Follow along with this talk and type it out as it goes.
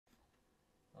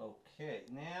Okay,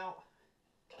 now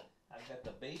I've got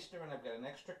the baster and I've got an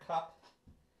extra cup.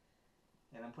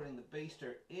 And I'm putting the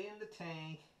baster in the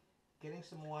tank, getting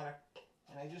some water,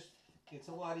 and it's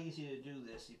a lot easier to do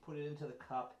this. You put it into the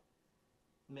cup,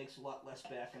 it makes a lot less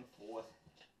back and forth.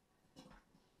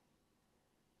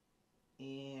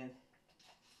 And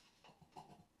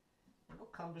a little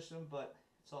cumbersome, but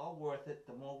it's all worth it.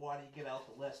 The more water you get out,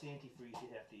 the less antifreeze you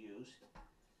have to use.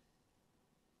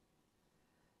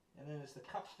 And then as the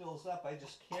cup fills up, I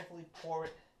just carefully pour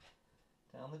it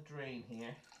down the drain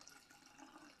here.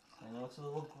 I know it's a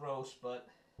little gross, but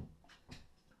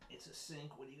it's a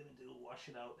sink. What are you going to do? Wash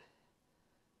it out.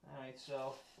 Alright,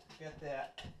 so get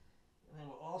that. And then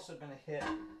we're also going to hit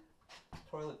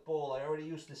toilet bowl. I already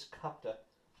used this cup to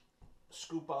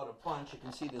scoop out a bunch. You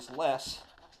can see there's less.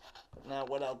 But now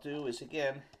what I'll do is,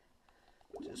 again,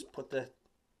 just put the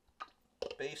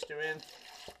baster in.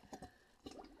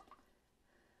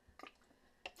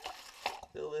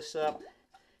 Fill this up.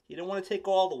 You don't want to take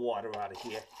all the water out of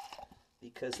here,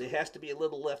 because there has to be a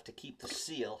little left to keep the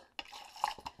seal.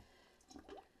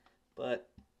 But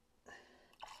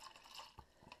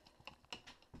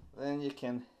then you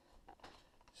can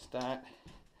start,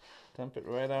 dump it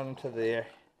right out into there.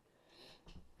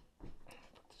 Put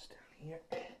this down here.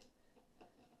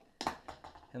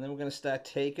 And then we're going to start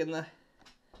taking the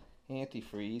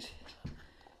antifreeze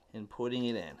and putting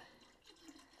it in.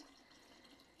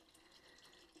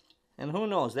 And who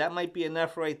knows, that might be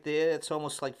enough right there. It's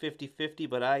almost like 50-50,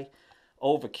 but I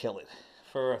overkill it.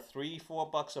 For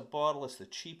 $3-4 a bottle, it's the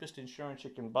cheapest insurance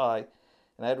you can buy,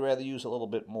 and I'd rather use a little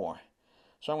bit more.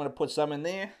 So I'm going to put some in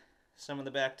there, some in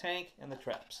the back tank, and the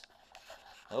traps.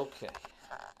 Okay,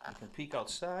 you can peek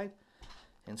outside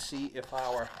and see if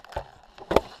our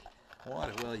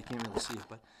water, well, you can't really see it,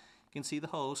 but you can see the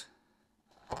hose.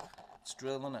 It's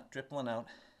dripping out.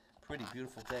 Pretty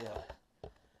beautiful day out.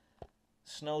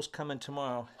 Snow's coming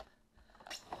tomorrow,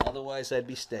 otherwise I'd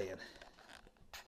be staying.